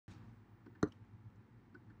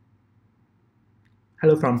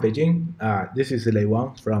Hello from Beijing. This is Lei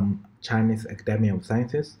Wang from Chinese Academy of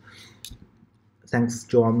Sciences. Thanks,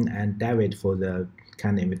 John and David, for the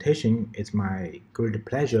kind invitation. It's my great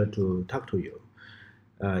pleasure to talk to you.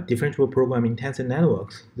 Differentiable programming tensor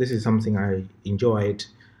networks. This is something I enjoyed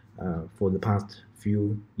for the past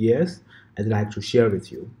few years. I'd like to share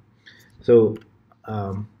with you. So,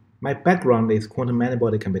 my background is quantum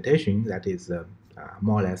many-body computation. That is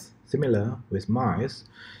more or less similar with mice.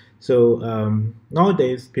 So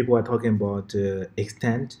nowadays, people are talking about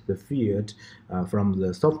extend the field from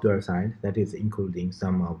the software side, that is including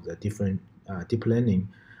some of the different deep learning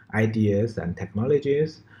ideas and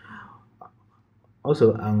technologies.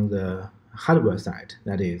 Also on the hardware side,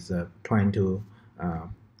 that is trying to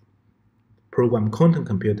program quantum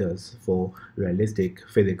computers for realistic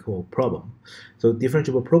physical problem. So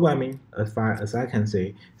differentiable programming, as far as I can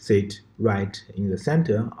say, sit right in the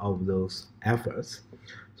center of those efforts.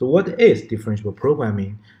 So what is differentiable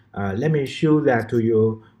programming? Let me show that to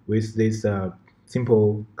you with this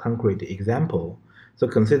simple concrete example. So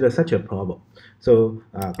consider such a problem. So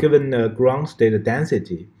given the ground state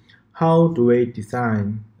density, how do we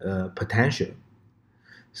design potential?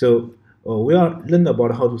 So we are learn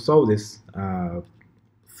about how to solve this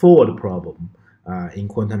forward problem in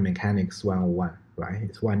quantum mechanics 101, right?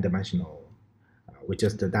 It's one-dimensional. We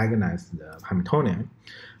just diagonalize the Hamiltonian.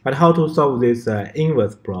 But how to solve this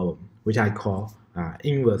inverse problem, which I call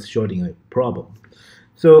inverse Schrodinger problem.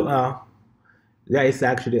 So there is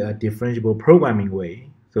actually a differentiable programming way.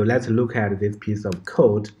 So let's look at this piece of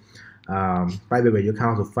code. By the way, you can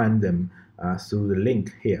also find them through the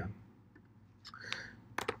link here.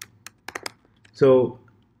 So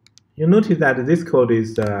you notice that this code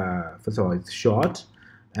is, first of all, it's short,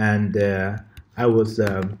 and I was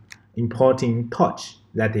importing Torch,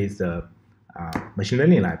 that is a machine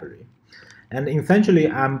learning library. And essentially,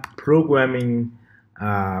 I'm programming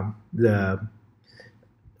the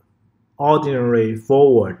ordinary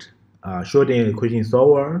forward Schrodinger equation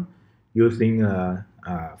solver using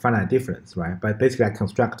finite difference, right? But basically, I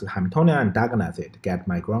construct the Hamiltonian and diagonalize it to get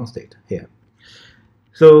my ground state here.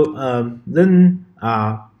 So then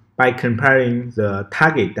by comparing the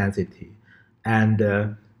target density and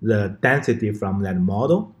the density from that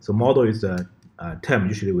model, so model is a term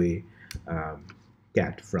usually we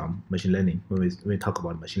get from machine learning. When we talk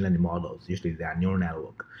about machine learning models, usually they are neural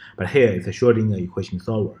network. But here it's a Schrodinger equation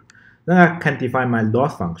solver. Then I can define my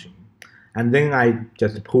loss function. And then I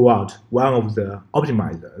just pull out one of the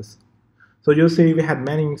optimizers. So you see we have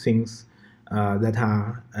many things that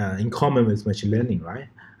are in common with machine learning, right?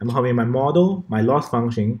 I'm having my model, my loss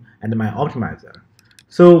function, and my optimizer.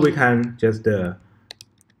 So we can just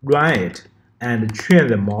run it and train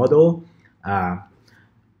the model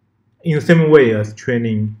in the same way as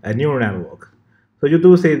training a neural network. So you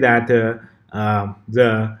do see that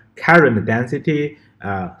the current density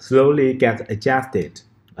slowly gets adjusted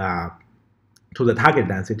to the target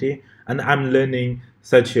density, and I'm learning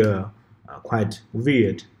such a quite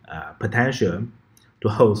weird potential to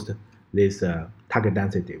host this target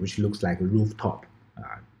density, which looks like a rooftop.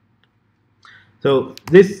 So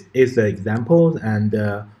this is the example,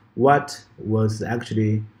 and what was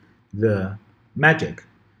actually the magic?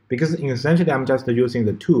 Because essentially I'm just using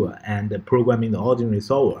the tool and programming the ordinary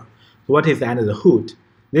solver. So what is under the hood?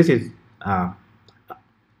 This is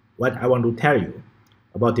what I want to tell you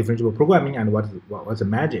about differentiable programming and what's the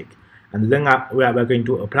magic. And then we are going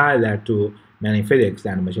to apply that to many physics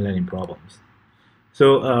and machine learning problems.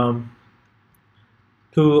 So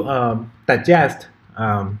to digest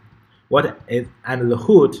what is under the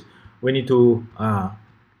hood, we need to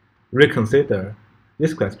reconsider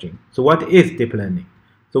this question. So what is deep learning?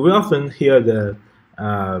 So we often hear the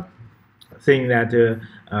saying that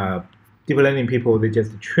deep learning people, they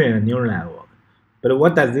just train a neural network. But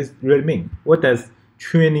what does this really mean? What does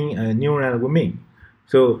training a neural network mean?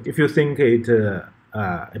 So if you think it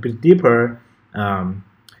a bit deeper,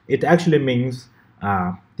 it actually means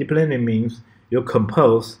deep learning means you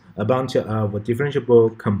compose a bunch of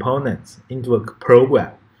differentiable components into a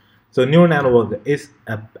program. So neural network is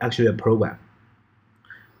actually a program.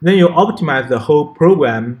 Then you optimize the whole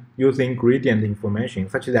program using gradient information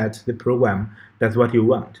such that the program does what you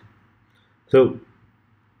want. So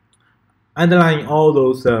underlying all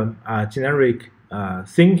those generic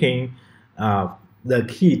thinking, the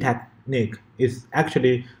key technique is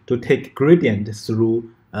actually to take gradient through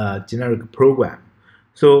a generic program.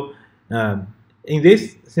 So in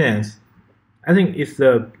this sense, I think it's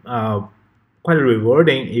quite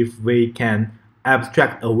rewarding if we can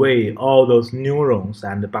abstract away all those neurons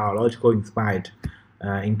and the biological inspired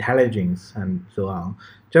intelligence and so on.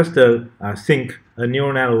 Just think a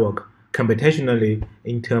neural network computationally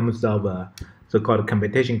in terms of a so-called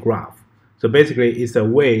computation graph. So basically, it's a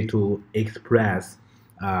way to express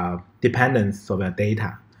dependence of your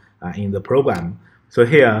data in the program. So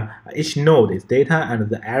here, each node is data, and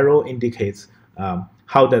the arrow indicates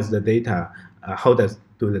how does the data,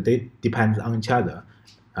 do the data depend on each other.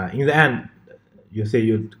 In the end, you say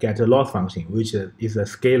you get a loss function, which is a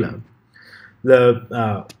scalar.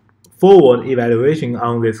 The forward evaluation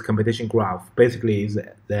on this computation graph basically is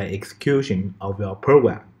the execution of your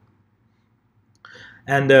program.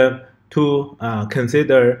 And to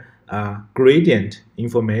consider gradient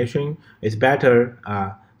information, it's better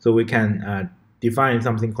so we can define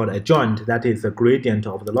something called adjoint, that is the gradient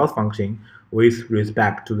of the loss function with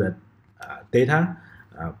respect to the data.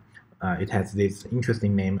 It has this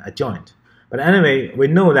interesting name, adjoint. But anyway, we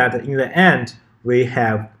know that in the end, we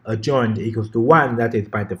have adjoint equals to 1, that is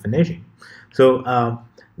by definition. So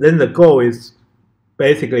then the goal is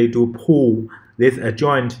basically to pull this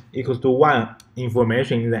adjoint equals to 1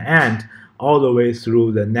 information in the end all the way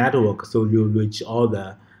through the network, so you reach all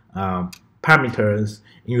the parameters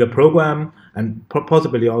in the program and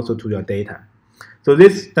possibly also to your data. So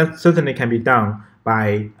that certainly can be done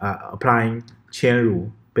by applying chain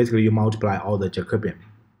rule. Basically, you multiply all the Jacobian.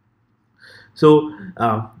 So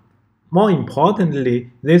more importantly,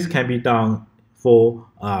 this can be done for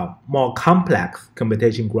more complex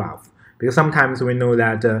computation graph, because sometimes we know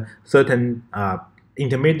that certain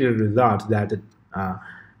intermediate result that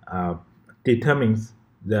determines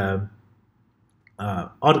the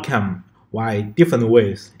outcome by different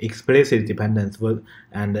ways, explicit dependence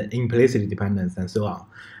and implicit dependence, and so on.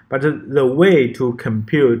 But the way to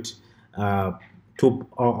compute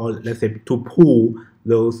or let's say to pull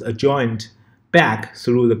those adjoint back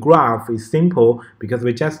through the graph is simple, because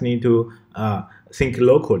we just need to think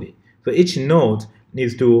locally. So each node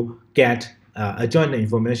needs to get adjoint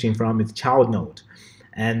information from its child node,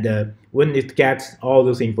 and when it gets all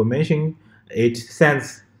those information, it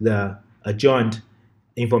sends the adjoint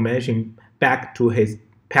information back to his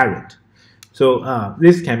parent. So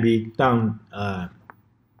this can be done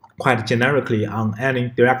quite generically on any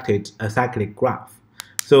directed acyclic graph.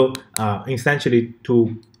 So essentially,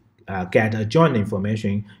 to get adjoint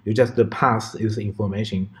information, you just pass this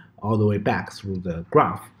information all the way back through the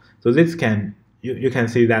graph. So this can you can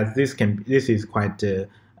see that this is quite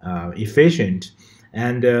efficient,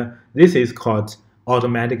 and this is called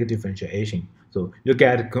automatic differentiation. So you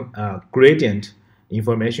get gradient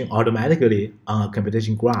information automatically on a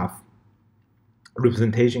computation graph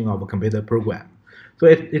representation of a computer program. So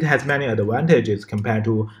it has many advantages compared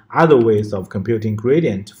to other ways of computing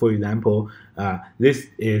gradient. For example, this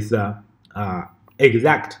is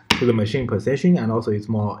exact to the machine precision, and also it's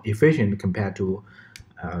more efficient compared to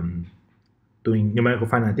doing numerical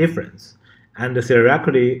finite difference. And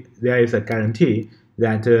theoretically, there is a guarantee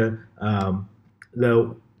that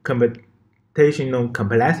the computational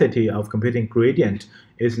complexity of computing gradient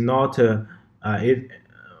is not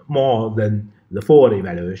more than the forward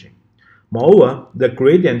evaluation. Moreover, the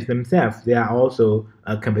gradients themselves, they are also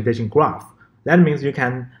a computation graph. That means you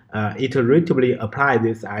can iteratively apply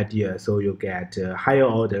this idea, so you get a higher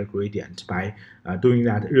order gradient by doing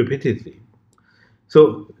that repeatedly.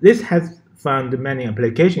 So this has found many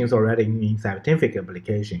applications already in scientific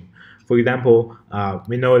application. For example,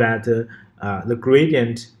 we know that the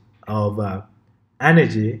gradient of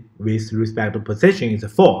energy with respect to position is a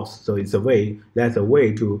force. So that's a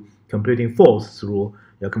way to computing force through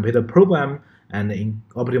your computer program, and in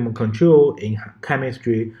optimal control, in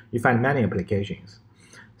chemistry, you find many applications.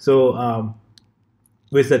 So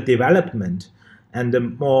with the development and the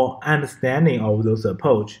more understanding of those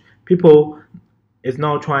approach, people is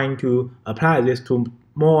now trying to apply this to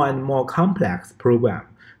more and more complex program.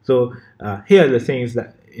 So here the thing is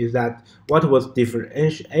that what was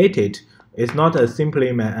differentiated is not a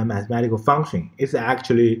simply mathematical function. It's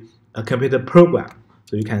actually a computer program.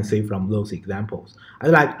 So you can see from those examples. I'd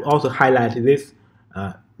like to also highlight this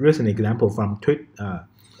recent example from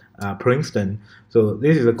Princeton. So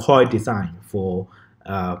this is a coil design for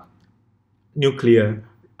nuclear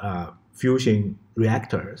fusion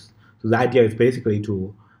reactors. So the idea is basically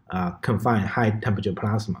to confine high temperature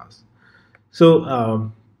plasmas.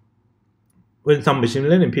 So when some machine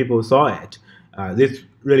learning people saw it, this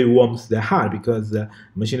really warms their heart, because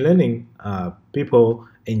machine learning people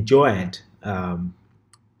enjoy it,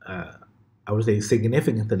 I would say,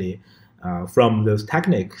 significantly from those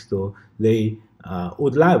techniques. So they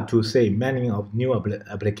would love to see many of new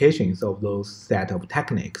applications of those set of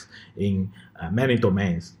techniques in many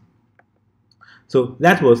domains. So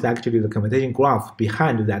that was actually the computation graph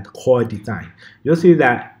behind that core design. You'll see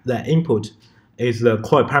that the input is the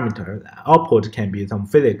core parameter. Output can be some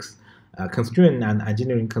physics constraint and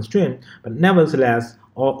engineering constraint, but nevertheless,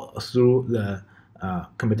 all through the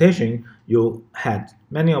computation, you had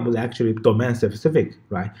many of the actually domain specific,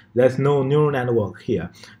 right? There's no neural network here.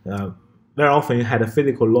 Very often you had a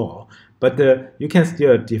physical law, but you can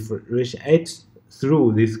still differentiate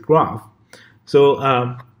through this graph. So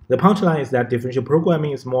the punchline is that differential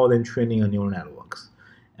programming is more than training a neural networks.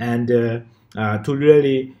 And to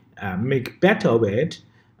really make better of it,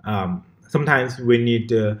 sometimes we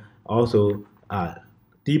need also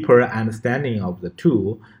deeper understanding of the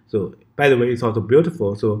tool. So by the way, it's also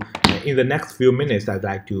beautiful. So in the next few minutes, I'd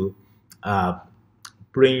like to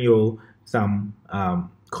bring you some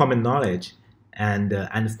common knowledge and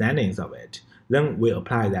understandings of it. Then we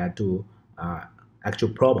apply that to actual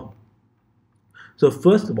problem. So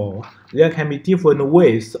first of all, there can be different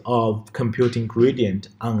ways of computing gradient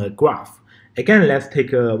on a graph. Again, let's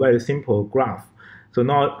take a very simple graph. So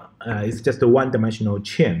now it's just a one-dimensional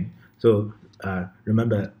chain. So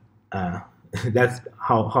remember, that's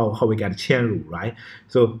how we get chain rule, right?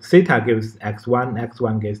 So theta gives x1,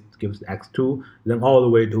 x1 gives x2, then all the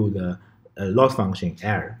way to the loss function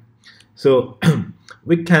L. So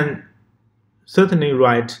we can certainly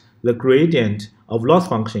write the gradient of loss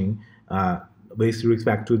function with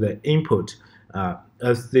respect to the input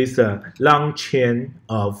as this long chain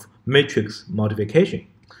of matrix modification.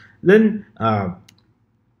 Then there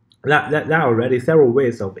are already several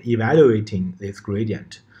ways of evaluating this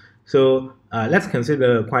gradient. So let's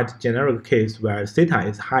consider quite generic case where theta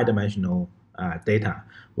is high-dimensional data,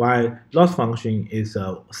 while loss function is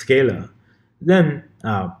a scalar. Then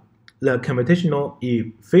the computational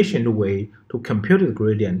efficient way to compute the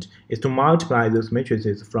gradient is to multiply those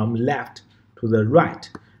matrices from left to the right,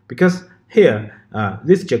 because here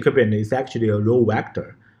this Jacobian is actually a row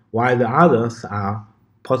vector, while the others are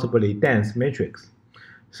possibly dense matrix.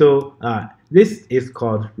 So this is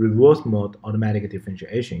called reverse mode automatic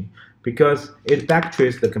differentiation because it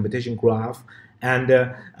backtraces the computation graph, and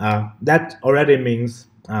that already means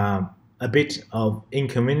a bit of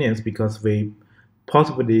inconvenience because we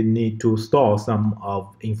possibly need to store some of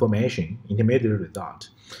information, intermediate result.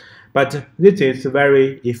 But this is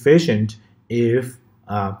very efficient if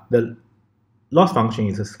the loss function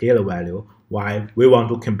is a scalar value, while we want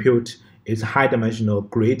to compute its high-dimensional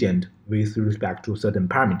gradient with respect to certain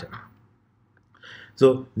parameter.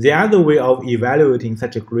 So the other way of evaluating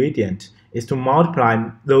such a gradient is to multiply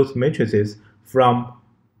those matrices from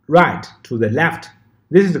right to the left.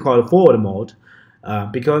 This is called forward mode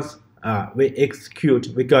because we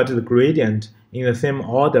got the gradient in the same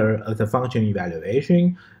order as the function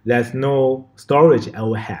evaluation. There's no storage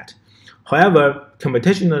overhead. However,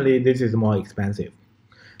 computationally, this is more expensive.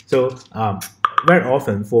 So very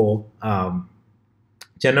often for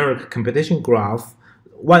generic computation graph,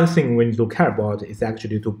 one thing we need to care about is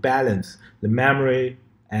actually to balance the memory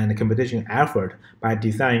and the computation effort by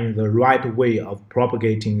designing the right way of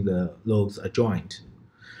propagating those adjoint.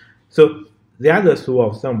 So the other rule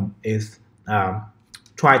of thumb is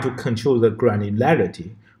try to control the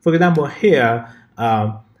granularity. For example, here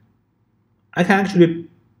I can actually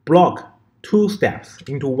block two steps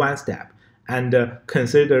into one step, and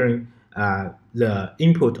considering the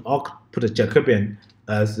input-output Jacobian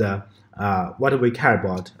as what we care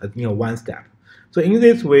about in one step. So in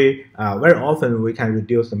this way, very often we can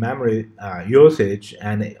reduce the memory usage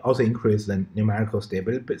and also increase the numerical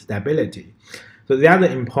stability. So the other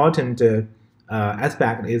important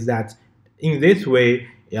aspect is that in this way,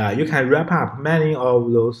 you can wrap up many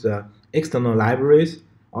of those external libraries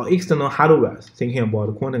or external hardware, thinking about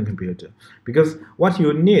a quantum computer. Because what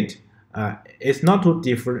you need is not to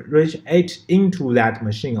differentiate into that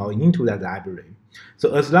machine or into that library.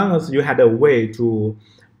 So as long as you had a way to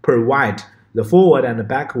provide the forward and the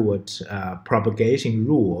backward propagation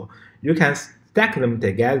rule, you can stack them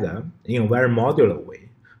together in a very modular way.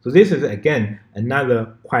 So this is, again,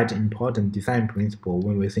 another quite important design principle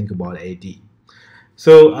when we think about AD.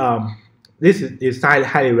 So this is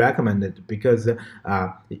highly recommended because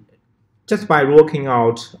just by working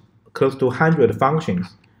out close to 100 functions,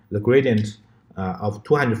 the gradient of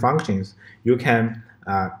 200 functions, you can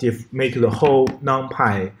make the whole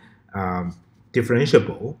NumPy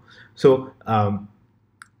differentiable. So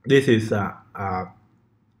this is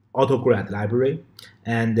AutoGrad library,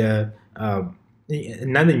 and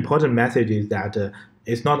another important message is that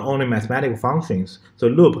it's not only mathematical functions, so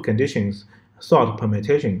loop conditions, sort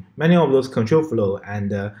permutation, many of those control flow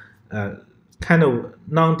and kind of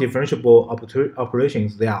non-differentiable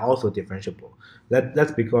operations, they are also differentiable.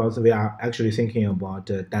 That's because we are actually thinking about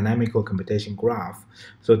the dynamical computation graph.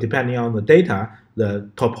 So depending on the data, the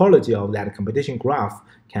topology of that computation graph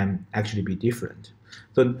can actually be different.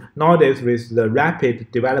 So nowadays, with the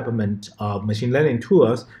rapid development of machine learning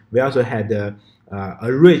tools, we also had a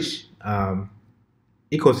rich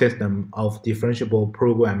ecosystem of differentiable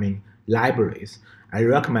programming libraries. I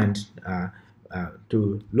recommend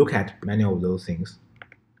to look at many of those things.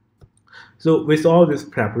 So with all this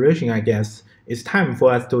preparation, I guess it's time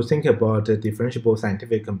for us to think about differentiable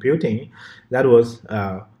scientific computing. That was,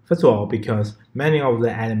 first of all, because many of the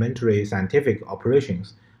elementary scientific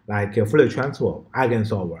operations, like Fourier transform,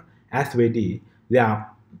 eigensolver, SVD, they are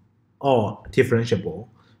all differentiable.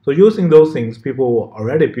 So using those things, people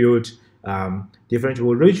already built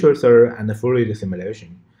differentiable ray tracer and Fourier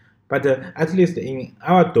simulation. But at least in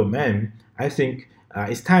our domain, I think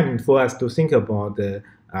it's time for us to think about the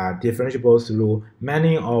differentiable through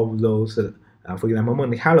many of those, for example,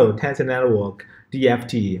 Monte Carlo, tensor network,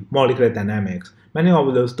 DFT, molecular dynamics, many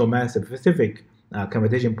of those domain-specific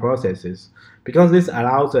computation processes, because this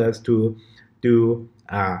allows us to do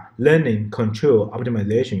learning, control,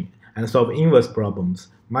 optimization, and solve inverse problems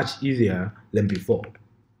much easier than before.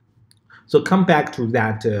 So come back to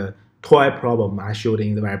that toy problem I showed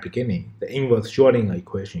in the very beginning, the inverse Schrodinger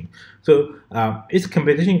equation. So its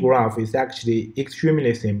computation graph is actually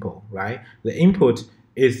extremely simple, right? The input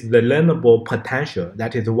is the learnable potential,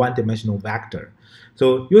 that is a one-dimensional vector.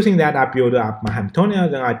 So using that, I build up my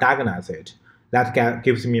Hamiltonian, then I diagonalize it. That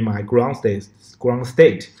gives me my ground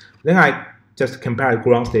state. Then I just compare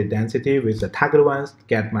ground state density with the target ones,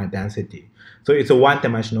 get my density. So it's a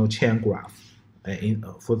one-dimensional chain graph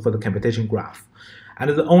for the computation graph. And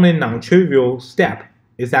the only non-trivial step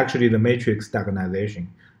is actually the matrix diagonalization,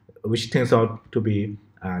 which turns out to be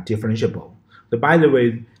differentiable. So by the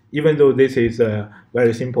way, even though this is a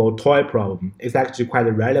very simple toy problem, it's actually quite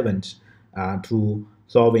relevant to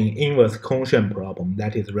solving inverse Kohn problem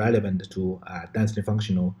that is relevant to density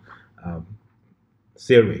functional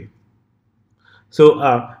theory.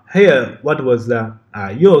 So here, what was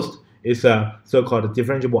used is a so-called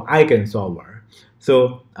differentiable eigensolver.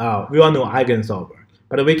 So we all know eigensolver,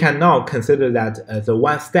 but we can now consider that as a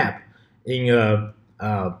one step in a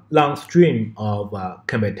long stream of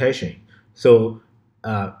computation. So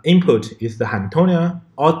input is the Hamiltonian,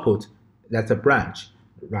 output, that's a branch,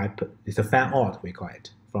 right? It's a fan out, we call it,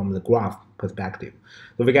 from the graph perspective.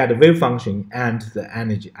 So we get the wave function and the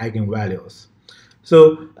energy eigenvalues.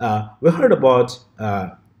 So we heard about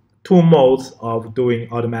two modes of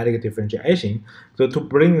doing automatic differentiation. So to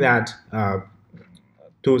bring that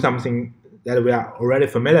to something that we are already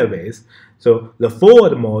familiar with, so the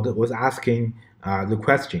forward mode was asking the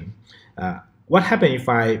question, what happens if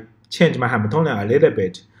I change my Hamiltonian a little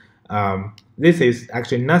bit? This is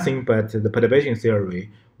actually nothing but the perturbation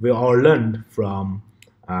theory we all learned from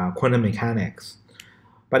quantum mechanics.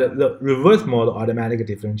 But the reverse mode automatic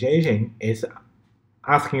differentiation is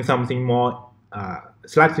asking something more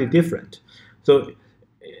slightly different. So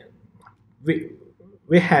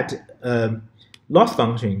we had a loss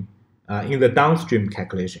function in the downstream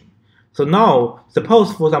calculation. So now,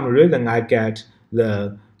 suppose for some reason I get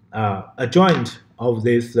the adjoint of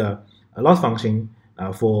this loss function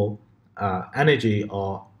for energy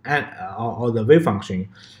or the wave function.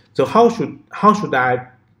 So how should I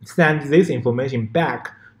send this information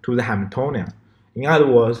back to the Hamiltonian? In other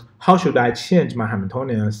words, how should I change my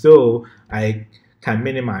Hamiltonian so I can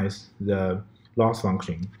minimize the loss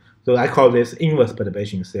function? So I call this inverse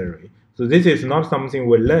perturbation theory. So this is not something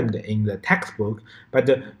we learned in the textbook, but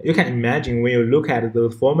you can imagine when you look at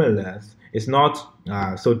those formulas, it's not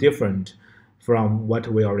so different from what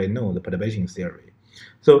we already know, the perturbation theory.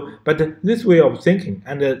 So, but this way of thinking,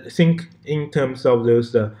 and think in terms of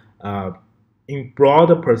those in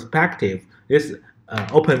broader perspective, this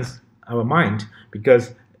opens our mind,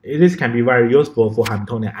 because this can be very useful for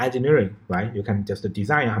Hamiltonian engineering, right? You can just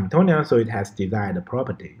design a Hamiltonian so it has desired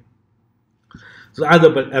property. So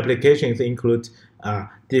other applications include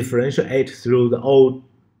differentiate through the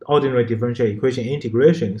ordinary differential equation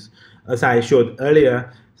integrations, as I showed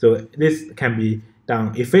earlier. So this can be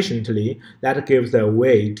done efficiently. That gives a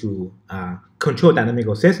way to control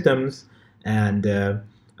dynamical systems. And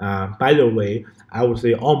by the way, I would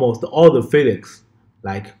say almost all the physics,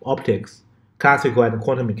 like optics, classical and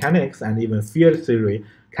quantum mechanics, and even field theory,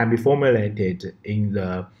 can be formulated in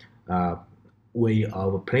the way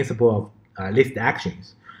of a principle of least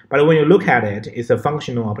actions. But when you look at it, it's a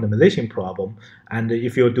functional optimization problem. And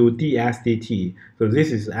if you do dsdt, so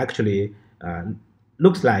this is actually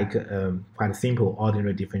looks like quite a simple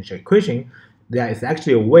ordinary differential equation. there is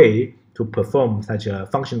actually a way to perform such a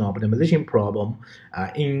functional optimization problem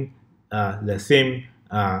in the same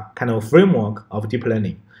kind of framework of deep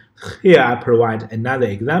learning. Here I provide another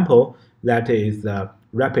example that is the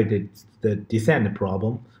rapid descent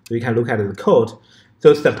problem. So you can look at the code.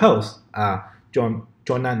 So suppose John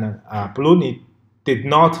and Bluney did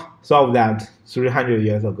not solve that 300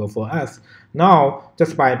 years ago for us. Now,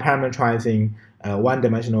 just by parameterizing a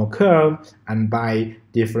one-dimensional curve and by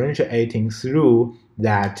differentiating through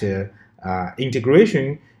that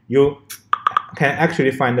integration, you can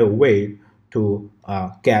actually find a way to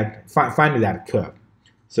find that curve.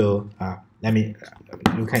 So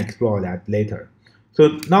you can explore that later.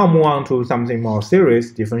 So now move on to something more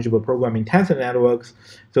serious, differentiable programming tensor networks.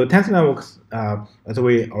 So tensor networks, as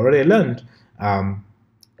we already learned,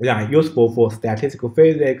 they are useful for statistical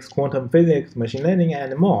physics, quantum physics, machine learning,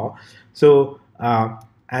 and more. So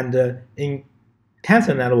in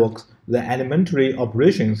tensor networks, the elementary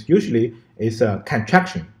operations usually is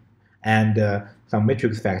contraction and some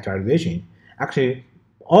matrix factorization. Actually,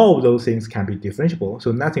 all of those things can be differentiable,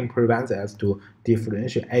 so nothing prevents us to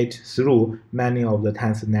differentiate through many of the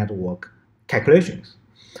tensor network calculations.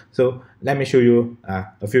 So let me show you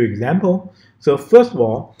a few examples. So first of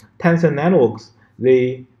all, tensor networks,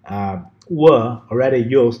 they were already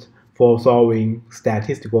used for solving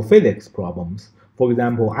statistical physics problems. For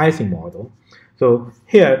example, Ising model. So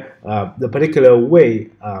here, the particular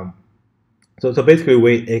way, so basically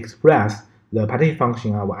we express the partition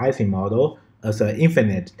function of Ising model as an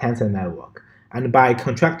infinite tensor network. And by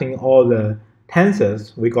contracting all the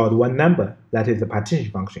tensors, we got one number that is the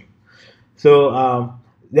partition function. So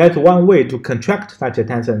there's one way to contract such a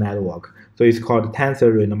tensor network. So it's called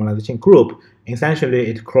tensor renormalization group. Essentially,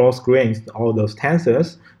 it cross-grains all those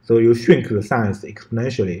tensors, so you shrink the size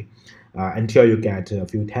exponentially until you get a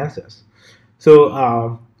few tensors.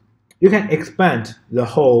 So you can expand the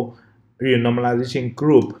whole renormalization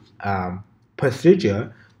group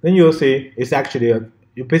procedure. Then you'll see it's actually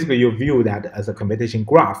basically you view that as a computation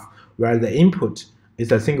graph where the input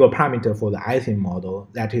is a single parameter for the Ising model,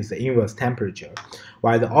 that is the inverse temperature,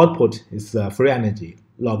 while the output is free energy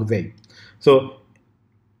log z. So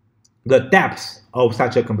the depth of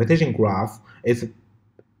such a computation graph is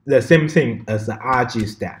the same thing as the RG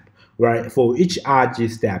step, where for each RG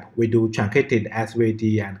step we do truncated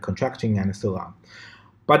SVD and contraction and so on.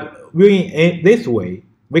 But in this way,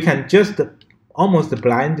 we can just almost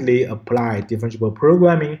blindly apply differentiable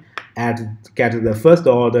programming and get the first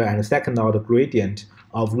order and second order gradient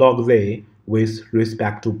of log z with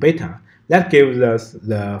respect to beta. That gives us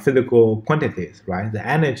the physical quantities, right? The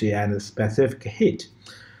energy and the specific heat.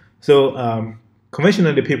 So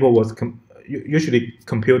conventionally, people was usually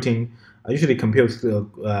compute the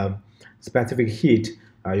specific heat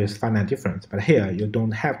use finite difference, but here you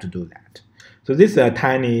don't have to do that. So this is a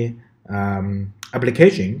tiny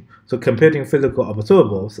application. So computing physical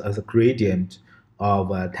observables as a gradient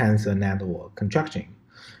of a tensor network contraction.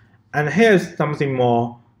 And here's something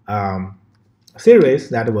more serious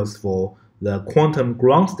that was for the quantum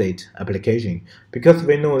ground state application, because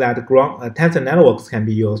we know that tensor networks can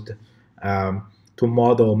be used to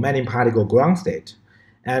model many particle ground state.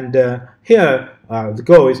 And here the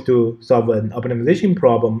goal is to solve an optimization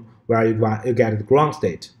problem where you get the ground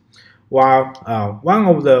state. While one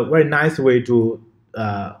of the very nice way to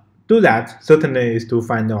do that certainly is to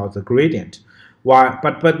find out the gradient.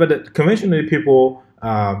 But conventionally people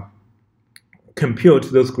compute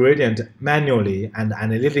those gradients manually and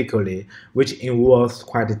analytically, which involves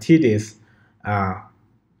quite a tedious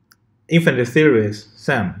infinite series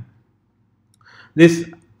sum. This,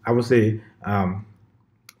 I would say,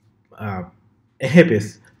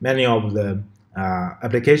 inhibits many of the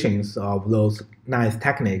applications of those nice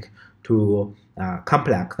techniques to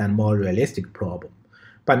complex and more realistic problems.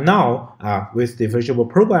 But now, with differentiable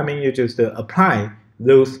programming, you just apply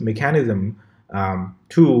those mechanisms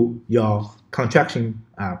to your contraction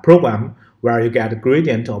program, where you get a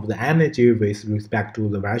gradient of the energy with respect to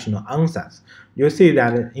the variational ansatz. You see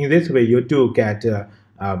that in this way, you do get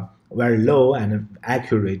very low and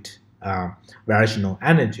accurate variational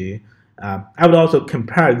energy. I would also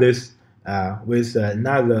compare this with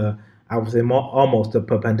another, I would say, almost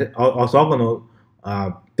orthogonal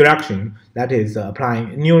direction, that is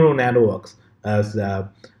applying neural networks as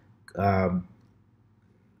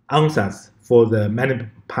ansatz for the many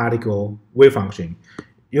particle wave function.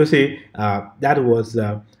 You see, that was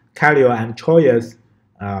Kallio and Choi's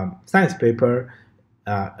science paper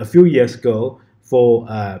a few years ago for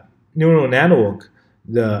neural network.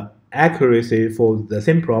 The accuracy for the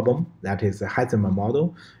same problem, that is a Heisenberg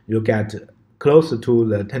model, you get close to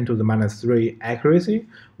the 10 to the minus 3 accuracy,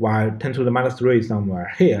 while 10 to the minus 3 is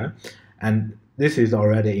somewhere here, and this is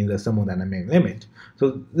already in the thermodynamic limit.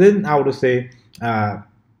 So then I would say the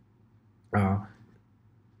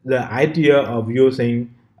idea of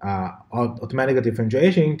using automatic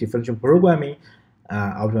differentiation, differential programming,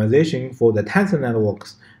 optimization for the tensor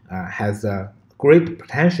networks has a great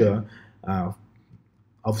potential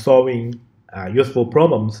of solving useful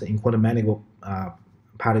problems in quantum mechanical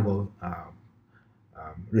particle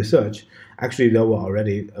research. Actually, there were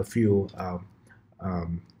already a few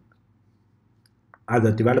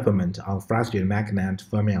other development of fluctuating magnet,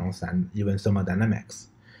 fermions, and even thermodynamics.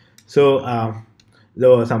 So there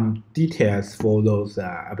were some details for those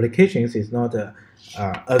applications. It's not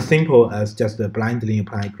as simple as just blindly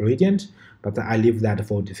apply gradient, but I leave that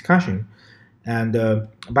for discussion. And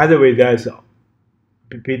by the way, there's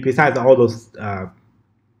besides all those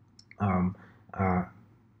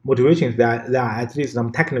motivations, there are at least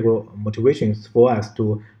some technical motivations for us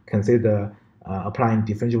to consider applying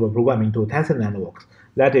differentiable programming to tensor networks.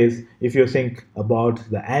 That is, if you think about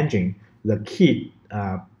the engine, the key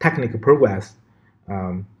technical progress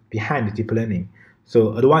behind deep learning.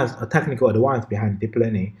 So technical advance behind deep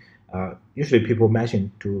learning, usually people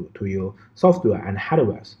mention to you software and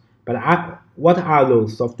hardware. But what are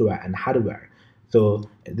those software and hardware? So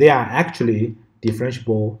they are actually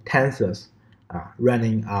differentiable tensors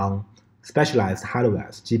running on specialized hardware,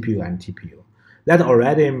 GPU and TPU. That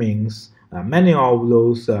already means many of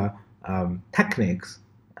those techniques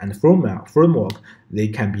and framework, they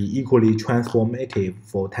can be equally transformative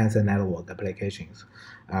for tensor network applications.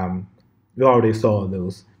 We already saw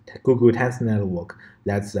those Google Tensor Network.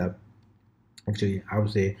 That's actually, I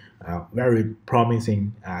would say, very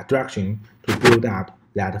promising direction to build up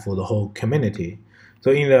that for the whole community.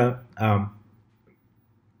 So in the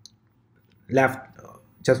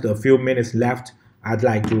just a few minutes left, I'd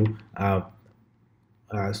like to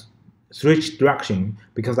switch direction,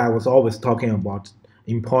 because I was always talking about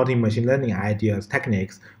importing machine learning ideas,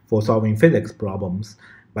 techniques for solving physics problems.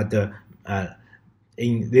 But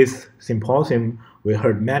in this symposium, we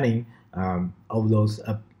heard many of those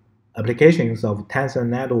applications of tensor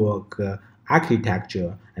network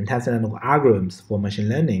architecture and tensor network algorithms for machine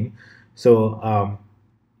learning. So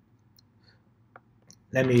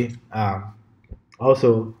let me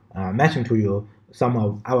also mention to you some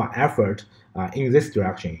of our effort in this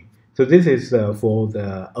direction. So this is for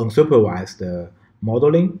the unsupervised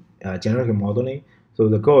modeling, generative modeling. So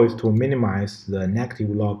the goal is to minimize the negative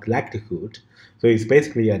log likelihood. So it's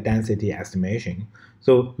basically a density estimation.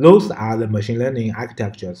 So those are the machine learning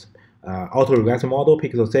architectures: autoregressive model,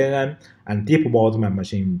 pixel CNN, and deep Boltzmann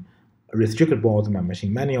machine, restricted Boltzmann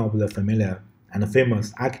machine, many of the familiar and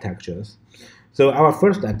famous architectures. So our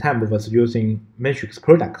first attempt was using matrix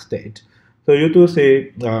product state. So you do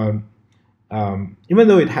see, even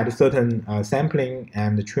though it had certain sampling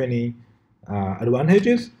and training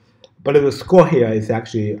advantages, but the score here is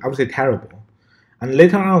actually, I would say, terrible. And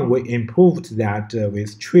later on, we improved that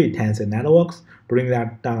with tree tensor networks, bring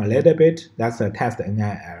that down a little bit. That's a test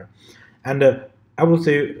NIR. And I would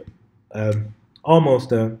say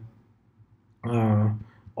almost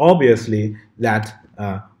obviously that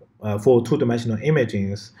for two-dimensional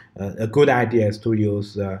images, a good idea is to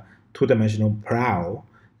use two-dimensional parallel,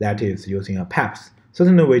 that is using a PEPS.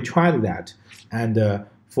 Certainly we tried that, and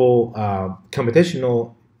for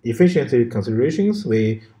computational efficiency considerations,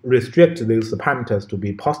 we restrict these parameters to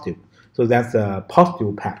be positive. So that's a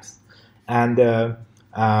positive PEPS. And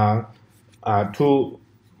to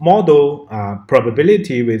model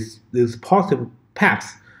probability with these positive PEPS,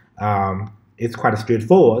 it's quite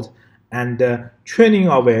straightforward. And training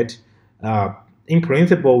of it, in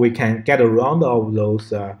principle, we can get around all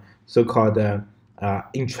those so-called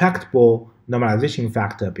intractable normalization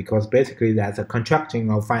factor, because basically that's a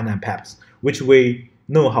contracting of finite PEPs, which we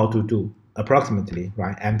know how to do approximately,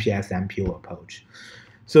 right? MPS MPO approach.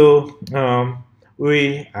 So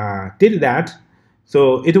we did that.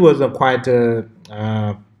 So it was a quite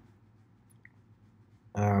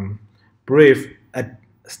brief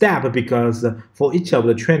step, because for each of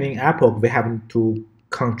the training epoch, we have to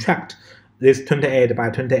contract this 28 by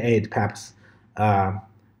 28 PEPs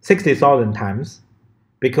 60,000 times,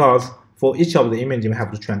 because for each of the images, we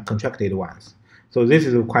have to contract it once. So this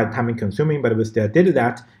is quite time consuming, but we still did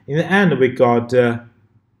that. In the end, we got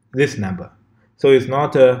this number. So it's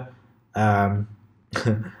not better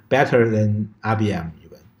than IBM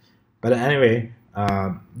even. But anyway,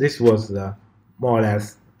 this was more or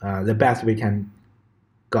less the best we can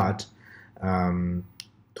got 2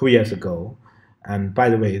 years ago. And by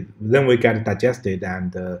the way, then we got digested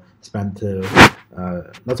and spent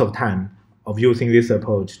lots of time of using this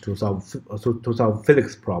approach to solve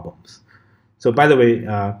physics problems. So by the way,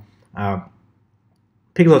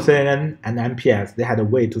 pixel CNN and MPS, they had a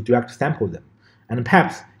way to direct sample them. And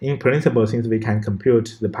perhaps in principle, since we can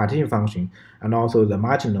compute the partition function and also the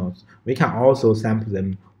marginals, we can also sample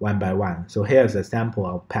them one by one. So here's a sample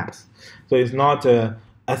of PEPs. So it's not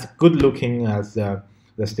as good looking as the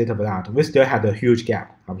state of the art. We still had a huge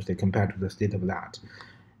gap, obviously, compared to the state of the art.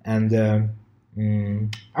 And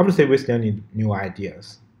I would say we still need new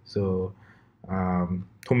ideas. So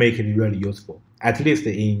to make it really useful, at least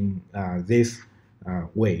in this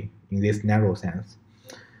way, in this narrow sense.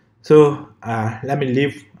 So let me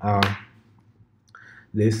leave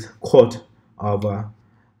this quote of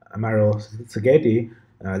Mario Segedi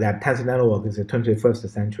that tensor network is the 21st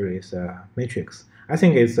century's matrix. I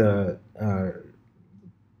think it's a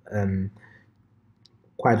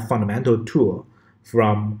quite fundamental tool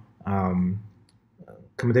from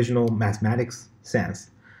computational mathematics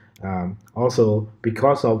sense. Also,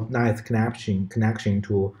 because of nice connection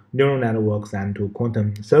to neural networks and to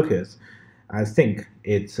quantum circuits, I think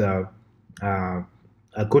it's a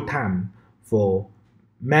good time for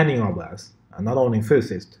many of us, not only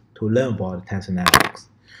physicists, to learn about tensor networks.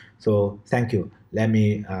 So thank you. Let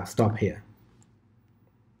me stop here.